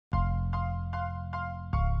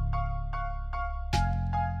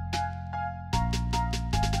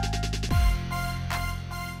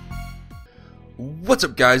What's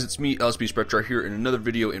up, guys? It's me, Spectrar, here in another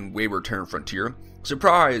video in Wayward Terran Frontier.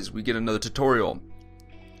 Surprise! We get another tutorial.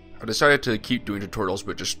 I decided to keep doing tutorials,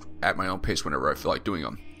 but just at my own pace whenever I feel like doing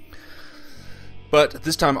them. But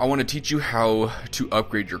this time I want to teach you how to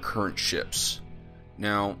upgrade your current ships.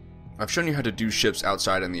 Now, I've shown you how to do ships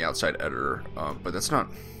outside in the outside editor, but it's not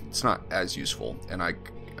as useful.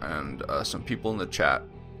 And some people in the chat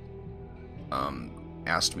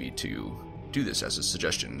asked me to do this as a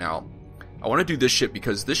suggestion. Now, I want to do this ship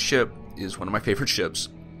because this ship is one of my favorite ships,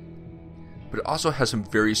 but it also has some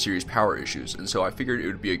very serious power issues, and so I figured it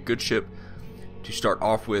would be a good ship to start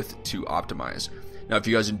off with to optimize. Now, if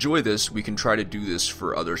you guys enjoy this, we can try to do this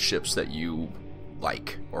for other ships that you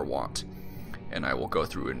like or want, and I will go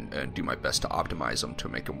through and do my best to optimize them to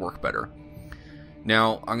make them work better.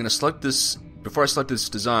 Now, I'm going to select this. Before I select this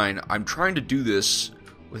design, I'm trying to do this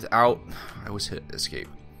without, I always hit escape,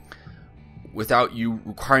 without you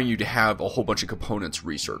requiring you to have a whole bunch of components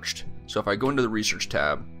researched. So if I go into the research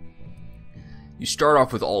tab, you start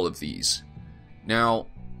off with all of these. Now,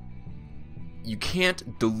 you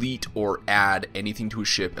can't delete or add anything to a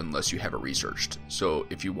ship unless you have it researched. So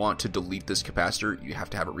if you want to delete this capacitor, you have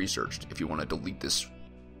to have it researched. If you want to delete this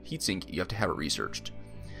heatsink, you have to have it researched.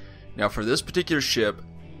 Now for this particular ship,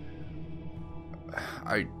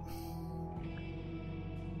 I'm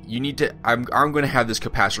going to have this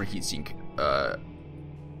capacitor heatsink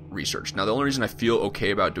research. Now the only reason I feel okay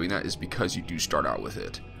about doing that is because you do start out with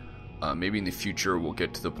it. Maybe in the future we'll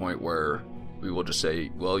get to the point where we will just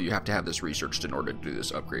say, well, you have to have this researched in order to do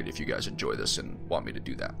this upgrade if you guys enjoy this and want me to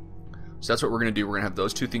do that. So that's what we're going to do. We're going to have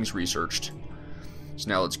those two things researched. So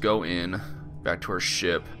now let's go in back to our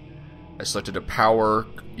ship. I selected a power.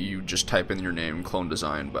 You just type in your name, clone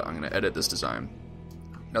design, but I'm going to edit this design.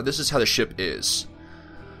 Now this is how the ship is.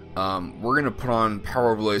 We're going to put on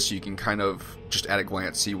power overlay so you can kind of just at a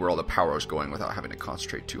glance see where all the power is going without having to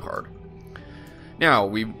concentrate too hard. Now,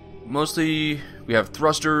 we have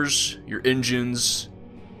thrusters, your engines,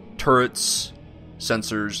 turrets,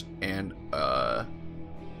 sensors, and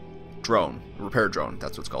drone, repair drone,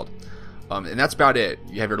 that's what it's called. And that's about it.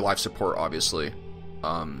 You have your life support, obviously.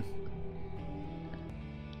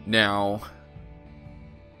 Now,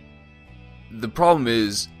 the problem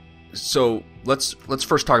is, so let's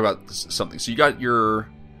first talk about something. So you got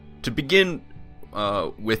to begin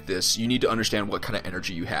with this, you need to understand what kind of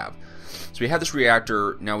energy you have. So we have this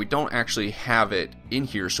reactor. Now we don't actually have it in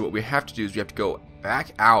here, so what we have to do is we have to go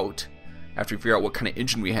back out after we figure out what kind of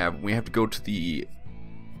engine we have. We have to go to the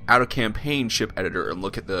out of campaign ship editor and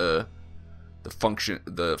look at the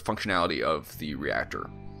functionality of the reactor.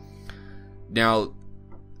 Now,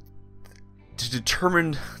 to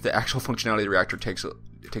determine the actual functionality of the reactor takes a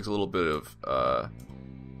little bit of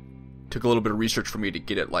took a little bit of research for me to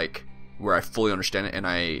get it like where I fully understand it, and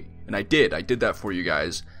I did that for you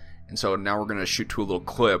guys. And so now we're going to shoot to a little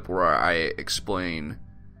clip where I explain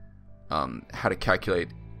how to calculate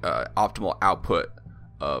optimal output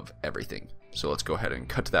of everything. So let's go ahead and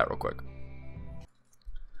cut to that real quick.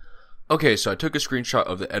 Okay, so I took a screenshot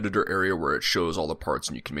of the editor area where it shows all the parts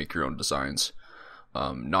and you can make your own designs.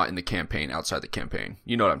 Not in the campaign, outside the campaign.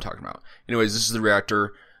 You know what I'm talking about. Anyways, this is the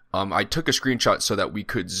reactor. I took a screenshot so that we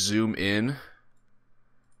could zoom in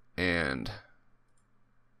and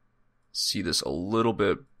see this a little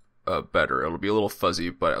bit better. It'll be a little fuzzy,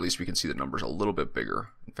 but at least we can see the numbers a little bit bigger.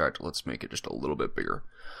 In fact, let's make it just a little bit bigger.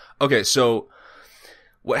 Okay, so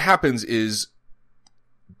what happens is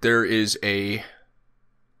there is a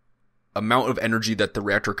amount of energy that the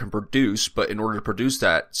reactor can produce, but in order to produce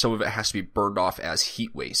that, some of it has to be burned off as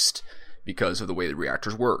heat waste because of the way the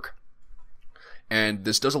reactors work. And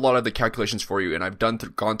this does a lot of the calculations for you, and I've gone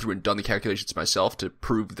through and done the calculations myself to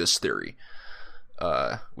prove this theory,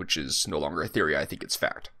 which is no longer a theory. I think it's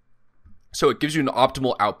fact. So it gives you an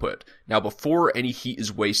optimal output. Now, before any heat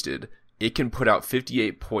is wasted, it can put out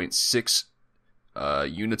 58.6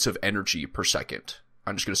 units of energy per second.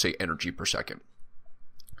 I'm just going to say energy per second.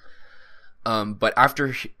 But to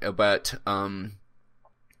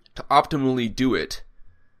optimally do it,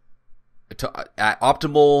 at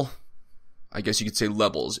optimal, I guess you could say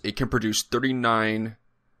levels, it can produce 39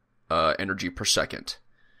 energy per second.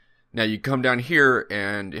 Now you come down here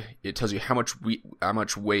and it tells you how much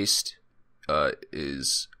waste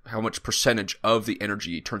is, how much percentage of the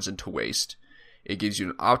energy turns into waste. It gives you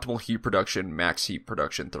an optimal heat production, max heat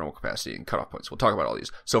production, thermal capacity, and cutoff points. We'll talk about all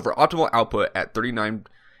these. So for optimal output at 39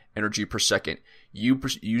 energy per second,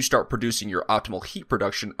 you start producing your optimal heat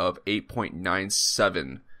production of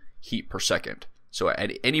 8.97 heat per second. So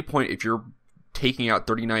at any point, if you're taking out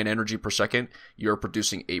 39 energy per second, you're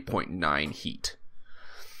producing 8.9 heat.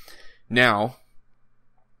 Now,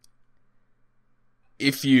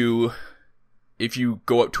 if you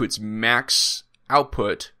go up to its max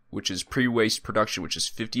output, which is pre-waste production, which is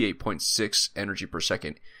 58.6 energy per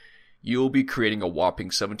second, you'll be creating a whopping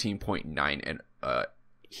 17.9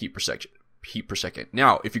 heat per second.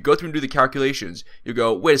 Now, if you go through and do the calculations, you'll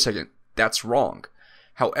go, wait a second, that's wrong.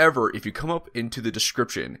 However, if you come up into the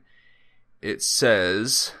description, it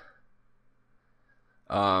says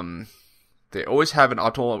they always have an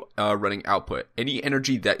optimal running output. Any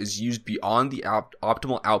energy that is used beyond the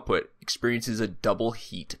optimal output experiences a double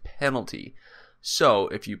heat penalty. So,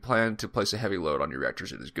 if you plan to place a heavy load on your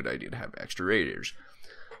reactors, it is a good idea to have extra radiators.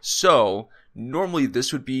 So, normally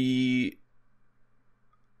this would be,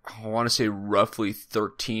 I want to say roughly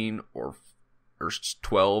 13 or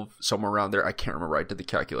 12, somewhere around there. I can't remember. I did the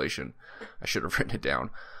calculation. I should have written it down.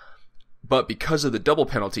 But because of the double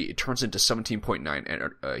penalty, it turns into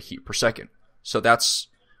 17.9 heat per second. So that's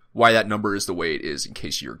why that number is the way it is, in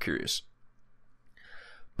case you're curious.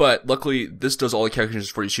 But luckily, this does all the calculations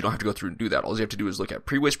for you, so you don't have to go through and do that. All you have to do is look at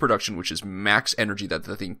pre-waste production, which is max energy that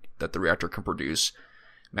the reactor can produce.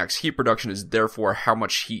 Max heat production is therefore how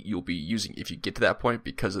much heat you'll be using if you get to that point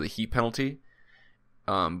because of the heat penalty.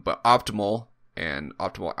 But optimal and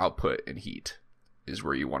optimal output and heat is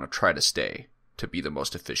where you want to try to stay to be the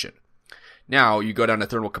most efficient. Now, you go down to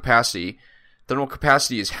thermal capacity. Thermal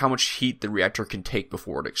capacity is how much heat the reactor can take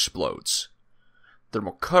before it explodes.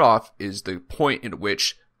 Thermal cutoff is the point in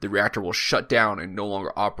which the reactor will shut down and no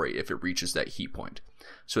longer operate if it reaches that heat point.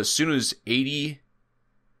 So as soon as 80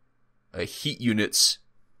 heat units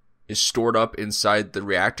is stored up inside the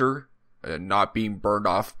reactor, not being burned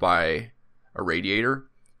off by a radiator,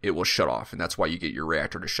 it will shut off, and that's why you get your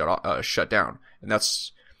reactor to shut down. And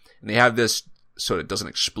they have this so it doesn't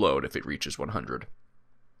explode if it reaches 100.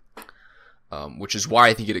 Which is why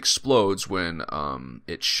I think it explodes when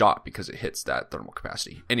it's shot, because it hits that thermal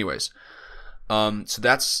capacity. Anyways, so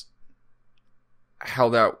that's how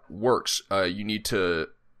that works. You need to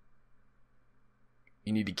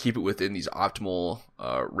keep it within these optimal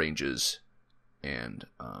ranges and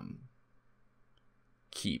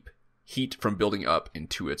keep heat from building up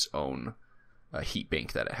into its own heat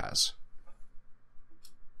bank that it has.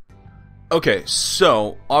 Okay,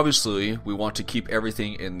 so obviously we want to keep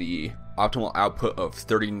everything in the optimal output of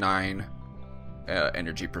 39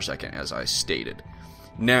 energy per second, as I stated.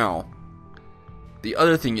 Now, the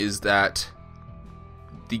other thing is that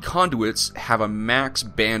the conduits have a max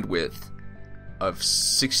bandwidth of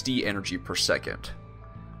 60 energy per second.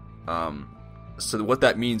 So what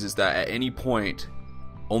that means is that at any point,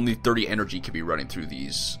 only 30 energy can be running through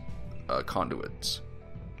these conduits.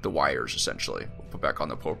 The wires, essentially. We'll put back on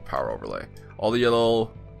the power overlay. All the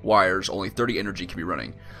yellow wires, only 30 energy can be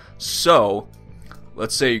running. So,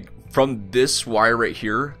 let's say from this wire right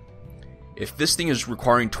here, if this thing is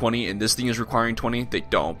requiring 20 and this thing is requiring 20, they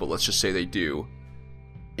don't, but let's just say they do,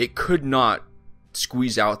 it could not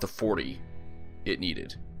squeeze out the 40 it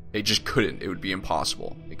needed. It just couldn't. It would be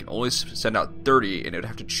impossible. It can only send out 30, and it would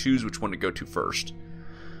have to choose which one to go to first.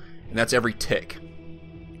 And that's every tick.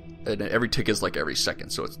 And every tick is like every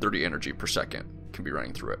second, so it's 30 energy per second can be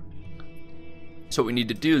running through it. So what we need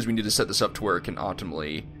to do is we need to set this up to where it can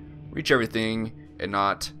optimally reach everything and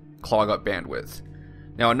not clog up bandwidth.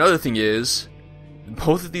 Now, another thing is,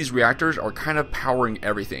 both of these reactors are kind of powering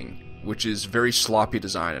everything, which is very sloppy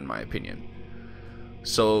design in my opinion.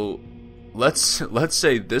 So let's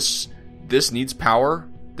say this needs power,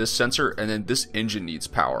 this sensor, and then this engine needs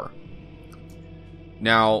power.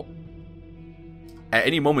 Now, at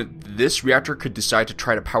any moment, this reactor could decide to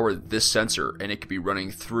try to power this sensor, and it could be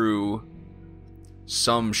running through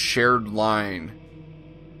some shared line.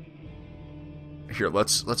 Here,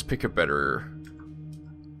 let's pick a better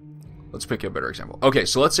example. Okay,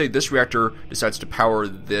 so let's say this reactor decides to power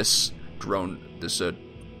this drone,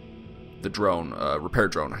 the drone, repair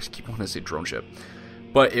drone. I keep wanting to say drone ship,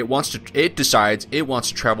 but it decides it wants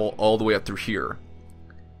to travel all the way up through here,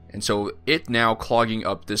 and so it now clogging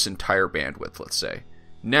up this entire bandwidth. Let's say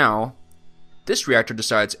now this reactor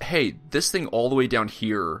decides, hey, this thing all the way down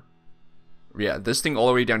here. Yeah, this thing all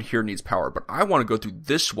the way down here needs power, but I want to go through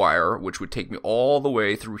this wire, which would take me all the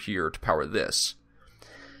way through here to power this.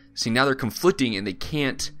 See, now they're conflicting, and they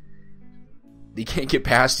can't get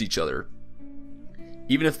past each other.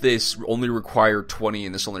 Even if this only required 20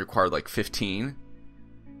 and this only required like 15,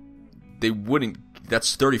 they wouldn't.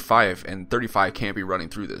 That's 35, and 35 can't be running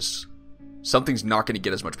through this. Something's not going to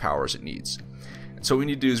get as much power as it needs. And so what we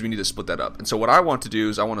need to do is we need to split that up. And so what I want to do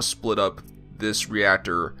is I want to split up this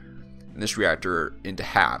reactor and this reactor into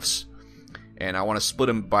halves, and I want to split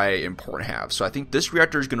them by important halves. So I think this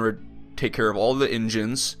reactor is going to take care of all the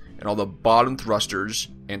engines and all the bottom thrusters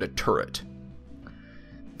and a turret.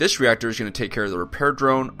 this reactor is going to take care of the repair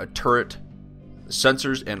drone, a turret, the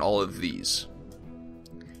sensors, and all of these.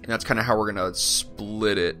 And that's kind of how we're going to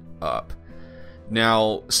split it up.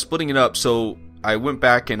 Now, splitting it up, so I went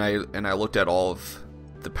back and I looked at all of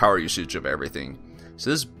the power usage of everything. So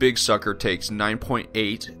this big sucker takes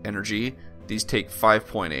 9.8 energy. These take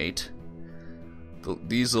 5.8.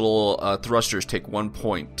 These little thrusters take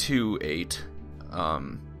 1.28.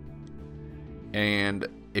 And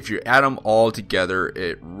if you add them all together,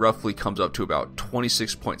 it roughly comes up to about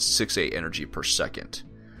 26.68 energy per second.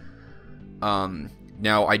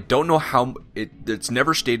 Now, I don't know how... It's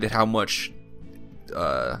never stated how much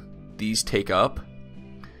these take up.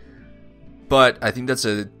 But I think that's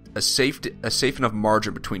a safe enough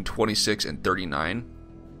margin between 26 and 39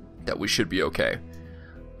 that we should be okay.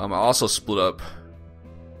 I'll also split up...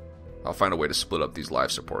 I'll find a way to split up these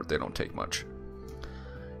life support. They don't take much.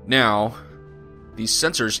 Now, these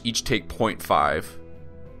sensors each take 0.5.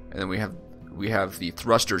 And then we have the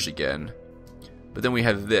thrusters again. But then we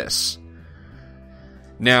have this.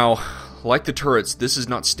 Now, like the turrets, this is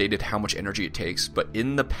not stated how much energy it takes. But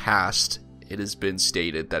in the past, it has been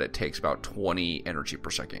stated that it takes about 20 energy per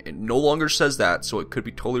second. It no longer says that, so it could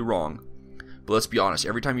be totally wrong. But let's be honest,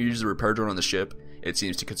 every time you use the repair drone on the ship, it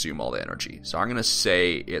seems to consume all the energy. So I'm going to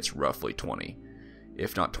say it's roughly 20,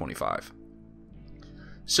 if not 25.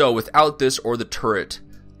 So without this or the turret,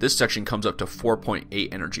 this section comes up to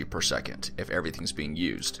 4.8 energy per second if everything's being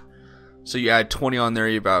used. So you add 20 on there,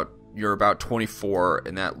 you're about 24,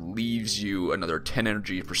 and that leaves you another 10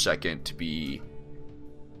 energy per second to be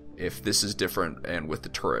if this is different and with the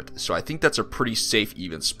turret. So I think that's a pretty safe,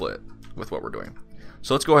 even split with what we're doing.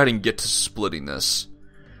 So let's go ahead and get to splitting this.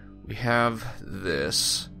 We have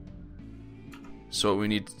this. So what we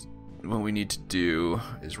need to do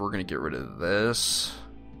is we're going to get rid of this.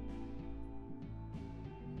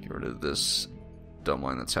 Get rid of this dumb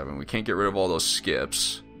line that's happening. We can't get rid of all those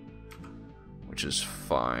skips, which is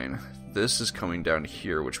fine. This is coming down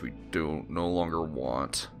here, which we no longer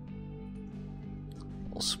want.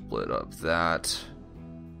 We'll split up that.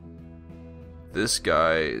 This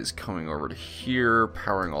guy is coming over to here,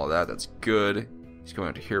 powering all that. That's good. He's going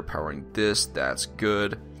out to here, powering this. That's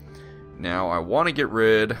good. Now I want to get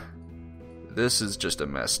rid... This is just a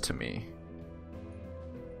mess to me.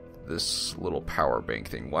 This little power bank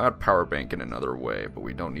thing. We'll add power bank in another way, but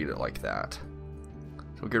we don't need it like that.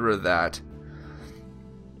 So we'll get rid of that.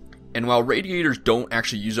 And while radiators don't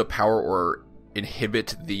actually use up power or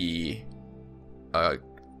inhibit the...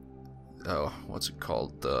 what's it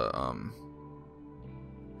called? The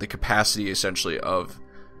capacity, essentially, of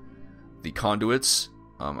the conduits.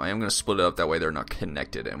 I am going to split it up that way they're not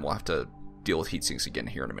connected, and we'll have to deal with heat sinks again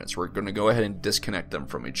here in a minute. So we're going to go ahead and disconnect them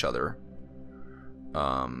from each other.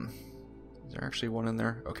 Is there actually one in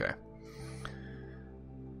there? Okay.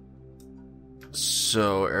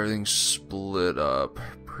 So everything's split up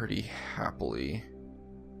pretty happily.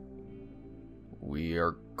 We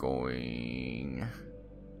are going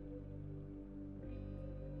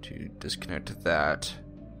to disconnect that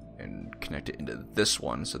and connect it into this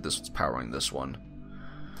one. So this one's powering this one.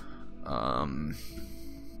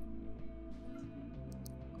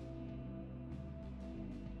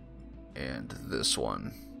 And this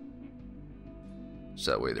one.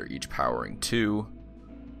 So that way they're each powering two.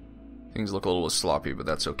 Things look a little sloppy, but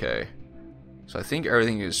that's okay. So I think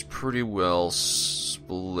everything is pretty well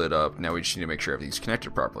split up. Now we just need to make sure everything's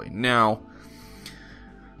connected properly. Now,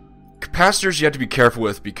 capacitors you have to be careful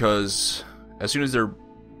with, because as soon as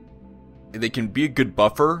they can be a good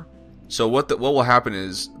buffer. So what will happen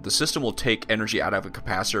is the system will take energy out of a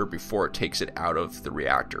capacitor before it takes it out of the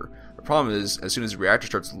reactor. The problem is as soon as the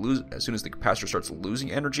capacitor starts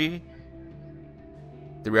losing energy,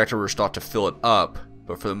 the reactor will start to fill it up.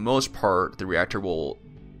 But for the most part, the reactor will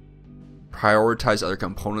prioritize other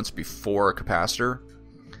components before a capacitor.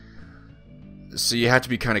 So you have to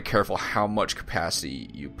be kind of careful how much capacity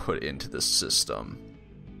you put into the system.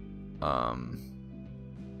 And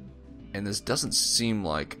this doesn't seem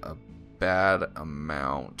like a bad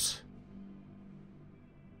amount.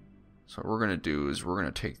 So what we're going to do is we're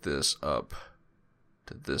going to take this up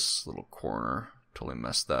to this little corner. Totally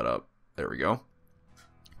messed that up. There we go.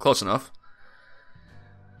 Close enough.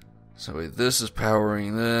 So this is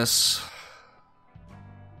powering this.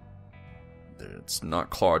 It's not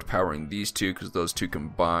clogged powering these two, because those two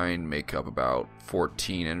combined make up about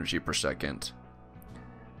 14 energy per second.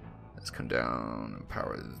 Let's come down and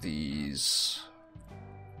power these.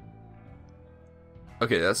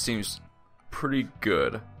 Okay, that seems pretty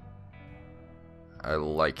good. I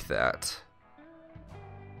like that.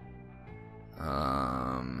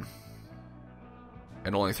 And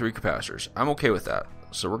only 3 capacitors. I'm okay with that.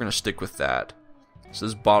 So we're going to stick with that. So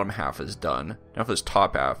this bottom half is done. Now for this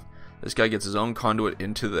top half, this guy gets his own conduit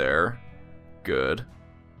into there. Good.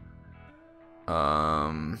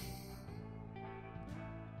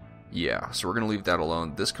 Yeah, so we're going to leave that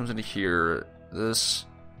alone. This comes into here. This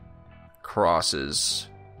crosses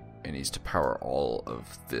and needs to power all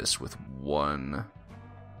of this with one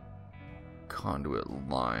conduit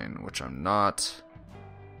line, which I'm not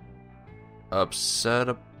upset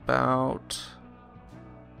about,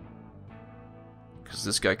 because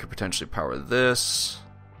this guy could potentially power this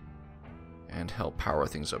and help power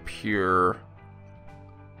things up here.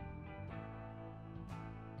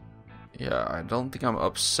 Yeah, I don't think I'm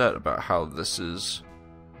upset about how this is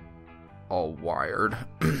all wired.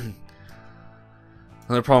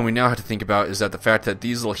 Another problem we now have to think about is that the fact that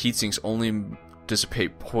these little heat sinks only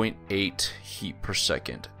dissipate 0.8 heat per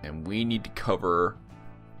second, and we need to cover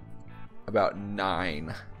about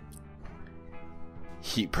 9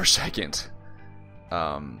 heat per second,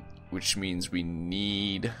 which means we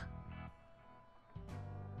need,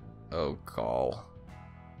 oh god,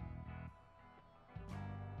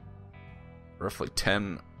 roughly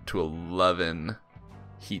 10 to 11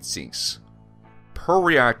 heat sinks per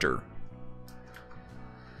reactor.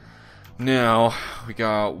 Now we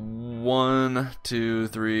got 1, 2,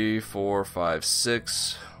 3, 4, 5,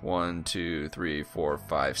 6. 1, 2, 3, 4,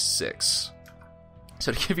 5, 6.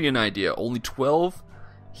 So to give you an idea, only 12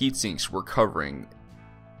 heat sinks were covering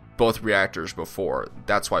both reactors before.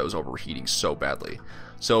 That's why it was overheating so badly.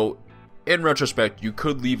 So in retrospect, you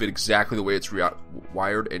could leave it exactly the way it's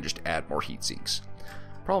wired and just add more heat sinks.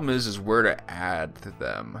 Problem is where to add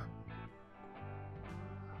them.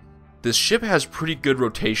 This ship has pretty good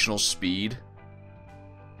rotational speed,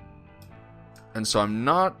 and so I'm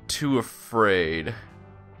not too afraid.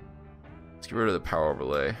 Let's get rid of the power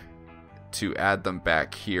overlay to add them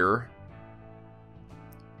back here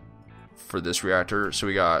for this reactor. So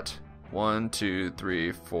we got 1, 2,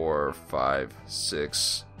 3, 4, 5,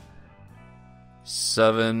 6,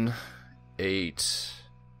 7, 8,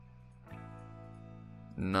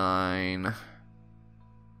 9,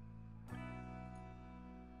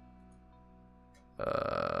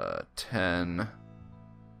 10,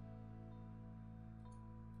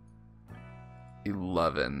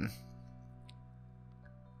 11.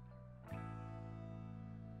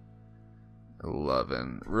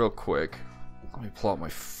 11. Real quick, let me pull out my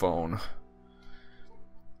phone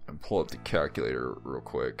and pull up the calculator real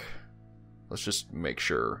quick. Let's just make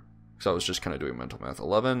sure, because I was just kind of doing mental math.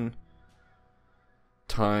 11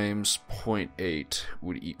 times 0.8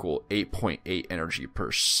 would equal 8.8 energy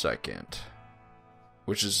per second,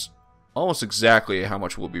 which is almost exactly how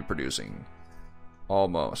much we'll be producing.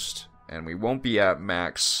 Almost. And we won't be at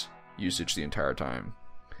max usage the entire time.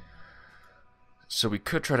 So we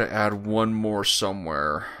could try to add one more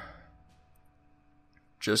somewhere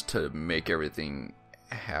just to make everything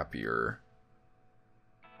happier.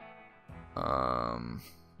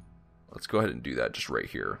 Let's go ahead and do that just right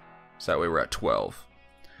here. So that way we're at 12.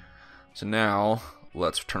 So now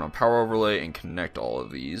let's turn on power overlay and connect all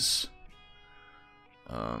of these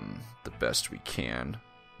the best we can.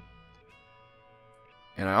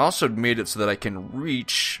 And I also made it so that I can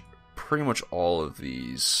reach pretty much all of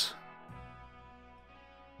these.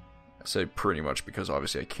 I say pretty much because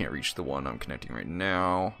obviously I can't reach the one I'm connecting right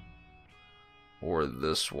now, or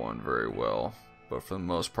this one very well. But for the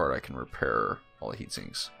most part, I can repair all the heat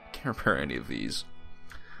sinks. I can't repair any of these.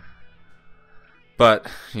 But,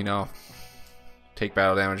 you know, take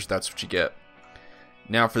battle damage, that's what you get.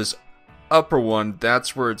 Now for this upper one,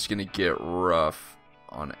 that's where it's going to get rough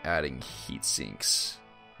on adding heat sinks.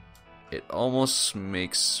 It almost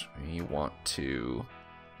makes me want to...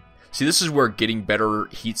 See, this is where getting better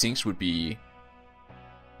heat sinks would make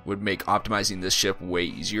optimizing this ship way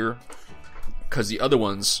easier, because the other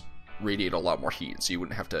ones radiate a lot more heat, so you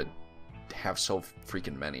wouldn't have to have so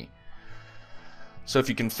freaking many. So if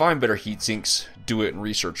you can find better heat sinks, do it and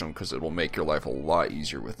research them, because it will make your life a lot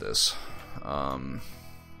easier with this.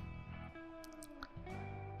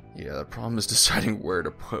 Yeah, the problem is deciding where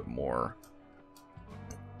to put more.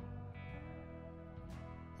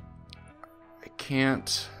 I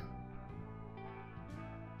can't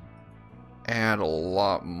add a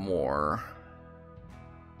lot more.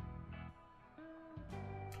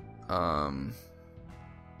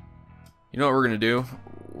 You know what we're going to do?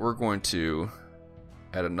 We're going to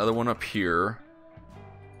add another one up here,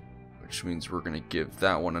 which means we're going to give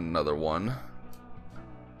that one another one.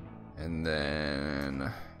 And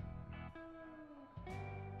then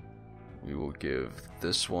we will give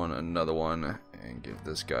this one another one and give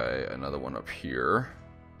this guy another one up here.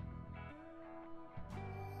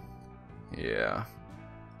 Yeah.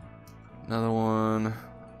 Another one.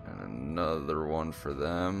 And another one for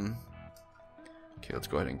them. Okay, let's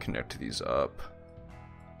go ahead and connect these up.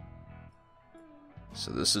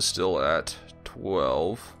 So this is still at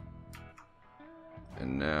 12.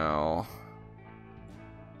 And now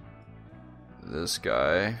this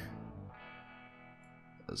guy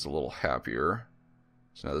is a little happier.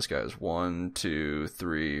 So now this guy is 1, 2,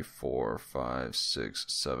 3, 4, 5, 6,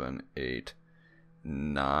 7, 8,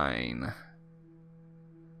 9.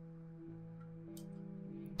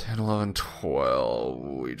 10, 11, 12.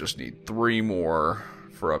 We just need 3 more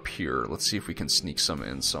for up here. Let's see if we can sneak some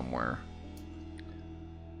in somewhere.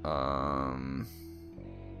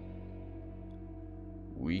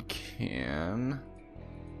 We can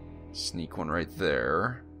sneak one right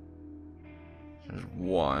there. There's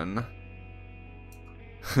one.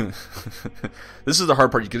 This is the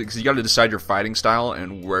hard part because you got to decide your fighting style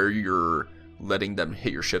and where you're letting them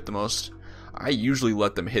hit your ship the most. I usually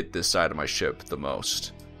let them hit this side of my ship the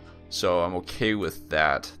most, so I'm okay with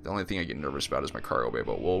that. The only thing I get nervous about is my cargo bay,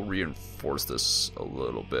 but we'll reinforce this a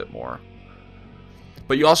little bit more.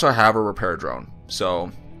 But you also have a repair drone,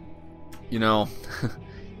 so you know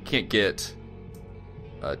can't get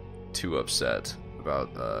too upset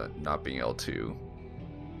about not being able to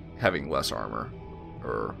having less armor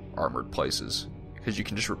or armored places, because you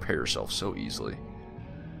can just repair yourself so easily.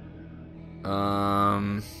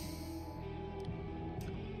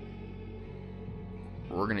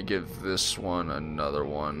 We're gonna give this one another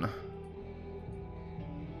one.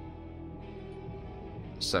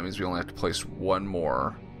 So that means we only have to place one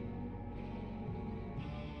more.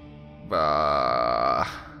 I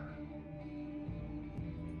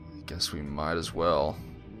guess we might as well.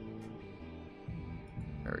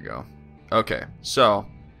 There we go. Okay, so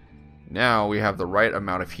now we have the right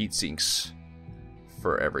amount of heat sinks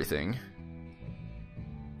for everything,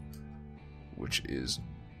 which is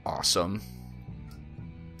awesome.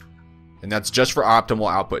 And that's just for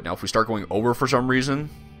optimal output. Now, if we start going over for some reason,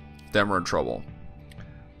 then we're in trouble.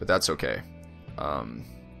 But that's okay.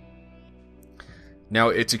 Now,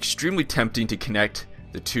 it's extremely tempting to connect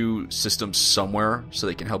the two systems somewhere so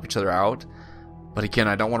they can help each other out. But again,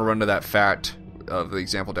 I don't want to run to that fact of the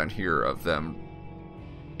example down here of them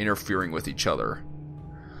interfering with each other.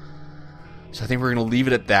 So I think we're going to leave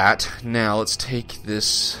it at that. Now, let's take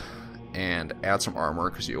this and add some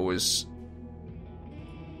armor, because you always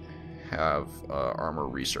have armor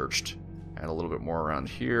researched. Add a little bit more around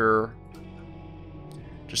here.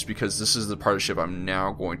 Just because this is the part of the ship I'm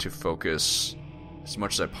now going to focus as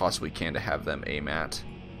much as I possibly can to have them aim at.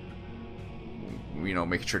 You know,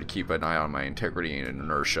 making sure to keep an eye on my integrity and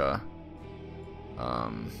inertia.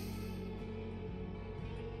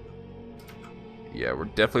 Yeah, we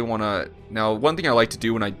definitely want to... Now, one thing I like to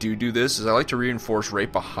do when I do this is I like to reinforce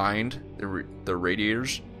right behind the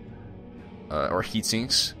radiators or heat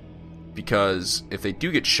sinks, because if they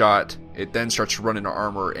do get shot, it then starts to run into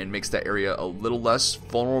armor and makes that area a little less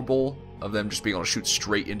vulnerable of them just being able to shoot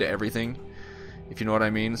straight into everything, if you know what I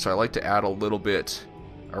mean. So I like to add a little bit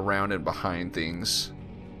around and behind things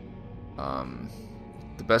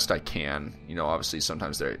the best I can. You know, obviously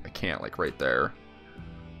sometimes I can't, like right there,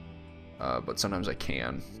 but sometimes I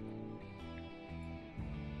can.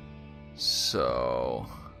 So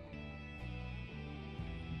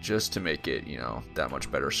just to make it, you know, that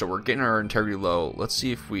much better. So we're getting our integrity low. Let's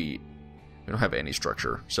see if we don't have any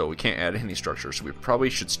structure, so we can't add any structure, so we probably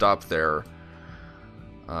should stop there,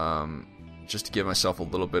 just to give myself a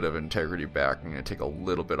little bit of integrity back. I'm going to take a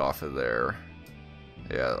little bit off of there.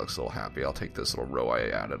 Yeah, it looks a little happy. I'll take this little row I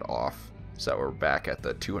added off, so that we're back at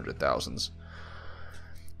the 200,000s.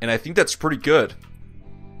 And I think that's pretty good.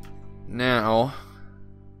 Now,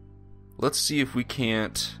 let's see if we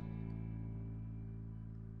can't...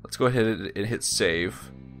 Let's go ahead and hit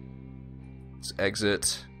save. Let's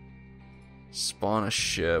exit. Spawn a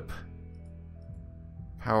ship.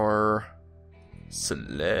 Power.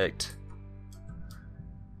 Select.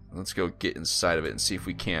 Let's go get inside of it and see if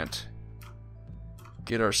we can't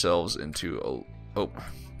get ourselves into a... Oh,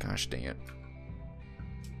 gosh dang it.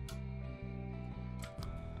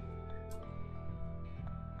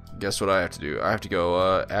 Guess what I have to do? I have to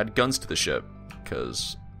go add guns to the ship,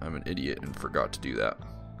 because I'm an idiot and forgot to do that.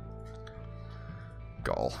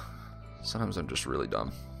 Gall. Sometimes I'm just really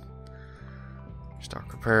dumb.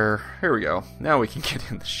 Stock repair. Here we go. Now we can get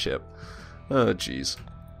in the ship. Oh, jeez.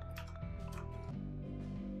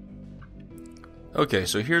 Okay,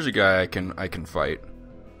 so here's a guy I can fight.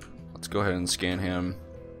 Let's go ahead and scan him.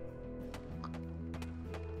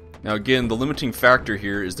 Now again, the limiting factor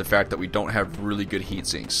here is the fact that we don't have really good heat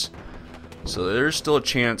sinks. So there's still a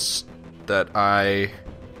chance that I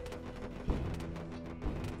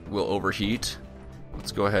will overheat.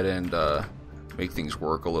 Let's go ahead and make things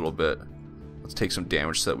work a little bit. Let's take some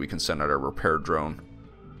damage so that we can send out our repair drone.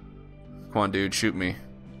 Come on, dude, shoot me.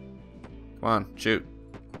 Come on, shoot.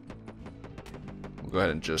 We'll go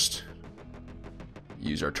ahead and just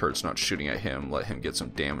use our turrets not shooting at him. Let him get some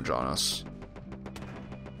damage on us.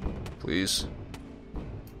 Please.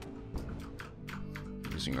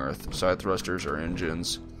 Using our side thrusters, our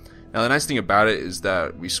engines. Now the nice thing about it is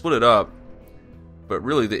that we split it up, but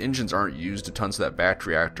really the engines aren't used a ton, so that batch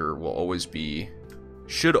reactor will always be,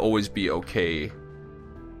 should always be okay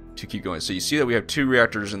to keep going. So you see that we have 2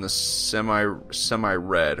 reactors in the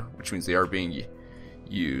semi-red, which means they are being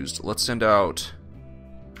used. Let's send out,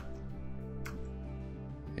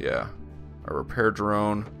 yeah, our repair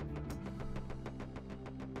drone.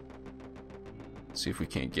 See if we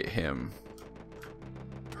can't get him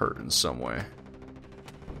hurt in some way.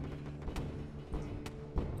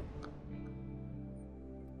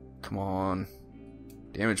 Come on.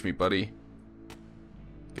 Damage me, buddy.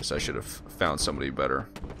 Guess I should have found somebody better.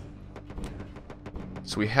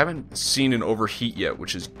 So we haven't seen an overheat yet,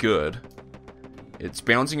 which is good. It's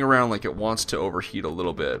bouncing around like it wants to overheat a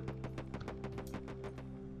little bit.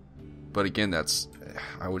 But again, that's,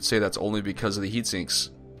 I would say that's only because of the heat sinks.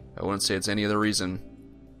 I wouldn't say it's any other reason.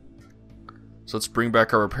 So let's bring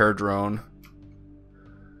back our repair drone.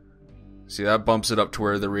 See, that bumps it up to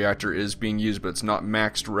where the reactor is being used, but it's not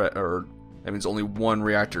maxed, or that means only one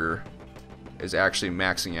reactor is actually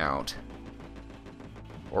maxing out.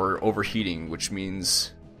 Or overheating, which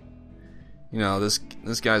means, you know, this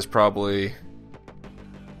guy's probably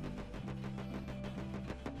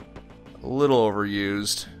a little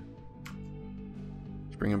overused.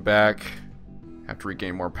 Let's bring him back. Have to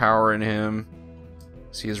regain more power in him.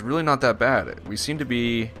 See, he's really not that bad. We seem to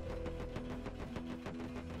be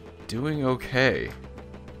doing okay,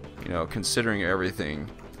 you know, considering everything.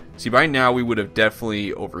 See, by now we would have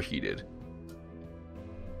definitely overheated.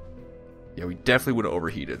 Yeah, we definitely would have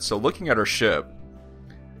overheated. So looking at our ship,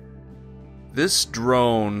 this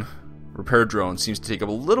drone, repair drone, seems to take up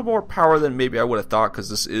a little more power than maybe I would have thought, because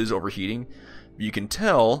this is overheating. You can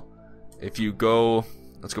tell if you go,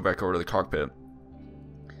 let's go back over to the cockpit.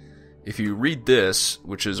 If you read this,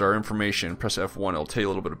 which is our information, press F1, it'll tell you a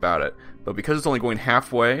little bit about it. But because it's only going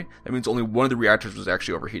halfway, that means only one of the reactors was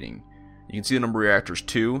actually overheating. You can see the number of reactors,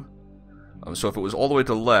 2. So if it was all the way to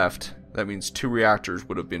the left, that means 2 reactors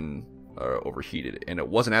would have been overheated. And it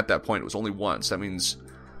wasn't at that point, it was only 1. So that means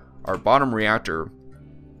our bottom reactor,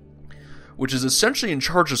 which is essentially in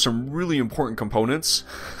charge of some really important components,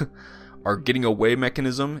 our getting away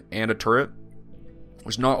mechanism and a turret,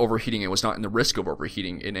 was not overheating. It was not in the risk of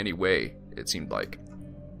overheating in any way, it seemed like.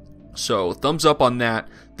 So thumbs up on that.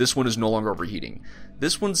 This one is no longer overheating.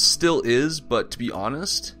 This one still is, but to be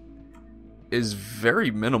honest, is very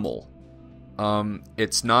minimal.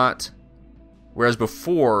 It's not, whereas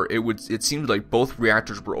before it seemed like both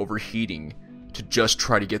reactors were overheating to just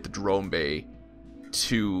try to get the drone bay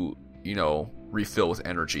to, you know, refill with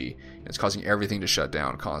energy. It's causing everything to shut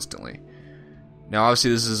down constantly. Now, obviously,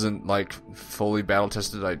 this isn't, like, fully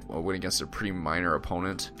battle-tested. I went against a pretty minor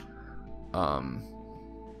opponent.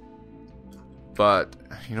 But,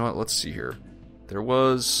 you know what? Let's see here. There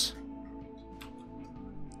was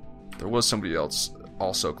somebody else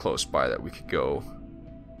also close by that we could go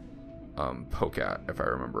poke at, if I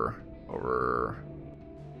remember. Over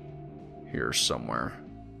here somewhere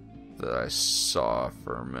that I saw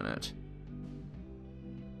for a minute.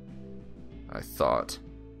 I thought.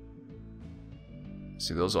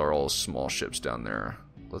 See, those are all small ships down there.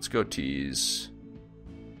 Let's go tease.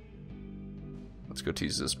 Let's go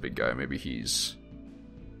tease this big guy. Maybe he's...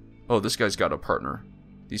 Oh, this guy's got a partner.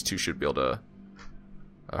 These two should be able to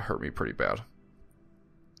hurt me pretty bad.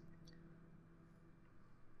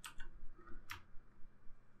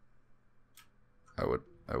 I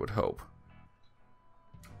would hope.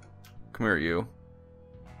 Come here, you.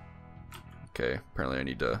 Okay, apparently I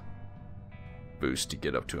need to boost to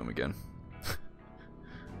get up to him again.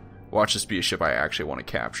 Watch this be a ship I actually want to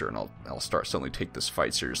capture, and I'll start suddenly take this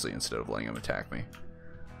fight seriously instead of letting him attack me.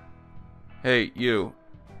 Hey, you.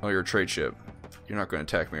 Oh, you're a trade ship. You're not going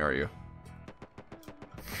to attack me, are you?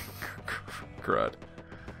 Crud.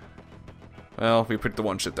 Well, we picked the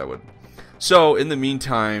one ship that would. So, in the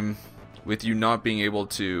meantime, with you not being able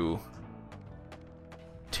to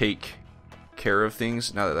take care of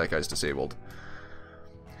things, now that that guy's disabled.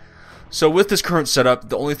 So with this current setup,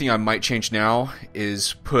 the only thing I might change now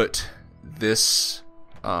is put this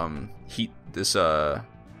life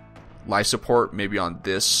support maybe on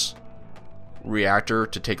this reactor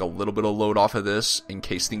to take a little bit of load off of this in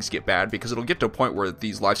case things get bad, because it'll get to a point where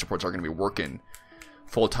these life supports are going to be working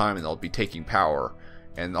full time and they'll be taking power.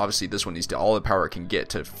 And obviously this one needs to all the power it can get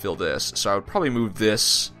to fill this. So I would probably move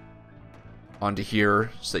this onto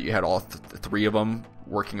here so that you had all three of them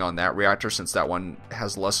working on that reactor, since that one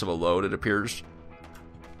has less of a load, it appears.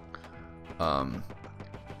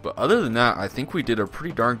 But other than that, I think we did a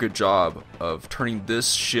pretty darn good job of turning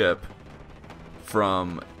this ship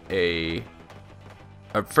from a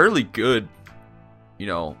fairly good, you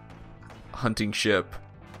know, hunting ship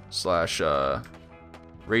slash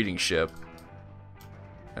raiding ship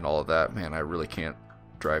and all of that. Man, I really can't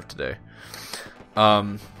drive today.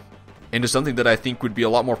 Into something that I think would be a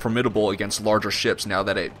lot more formidable against larger ships now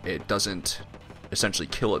that it doesn't essentially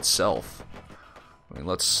kill itself. I mean,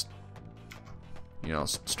 let's, you know,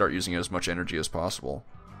 start using as much energy as possible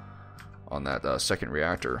on that second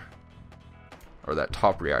reactor. Or that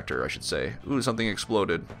top reactor, I should say. Ooh, something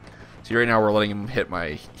exploded. See, right now we're letting them hit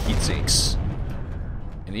my heat sinks.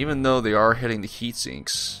 And even though they are hitting the heat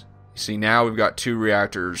sinks, see, now we've got 2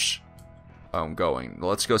 reactors going.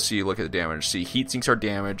 Let's go see, look at the damage. See, heat sinks are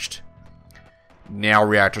damaged. Now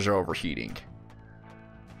reactors are overheating.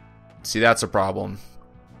 See, that's a problem.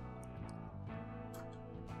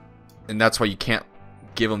 And that's why you can't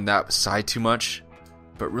give them that side too much.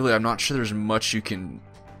 But really, I'm not sure there's much you can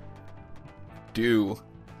do.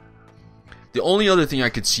 The only other thing I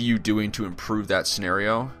could see you doing to improve that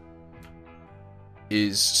scenario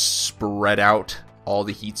is spread out all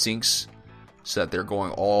the heat sinks so that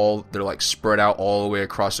they're like spread out all the way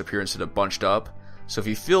across up here instead of bunched up. So if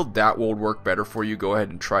you feel that will work better for you, go ahead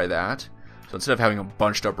and try that. So instead of having them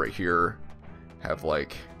bunched up right here, have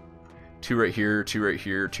like 2 right here, 2 right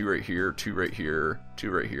here, 2 right here, 2 right here,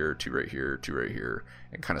 2 right here, 2 right here, 2 right here,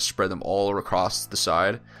 and kind of spread them all across the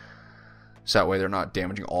side. So that way they're not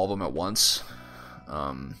damaging all of them at once.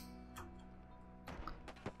 Other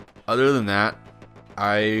than that,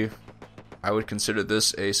 I would consider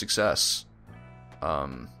this a success.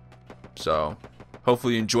 So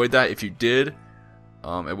hopefully you enjoyed that. If you did,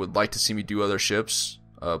 and would like to see me do other ships,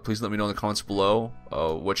 please let me know in the comments below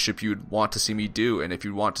what ship you'd want to see me do, and if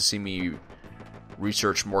you'd want to see me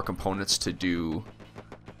research more components to do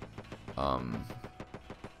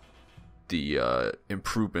the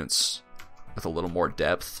improvements with a little more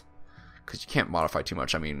depth, because you can't modify too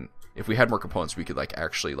much. I mean, if we had more components, we could like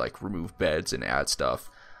actually like remove beds and add stuff.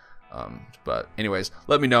 But anyways,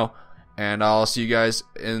 let me know, and I'll see you guys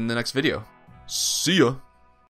in the next video. See ya.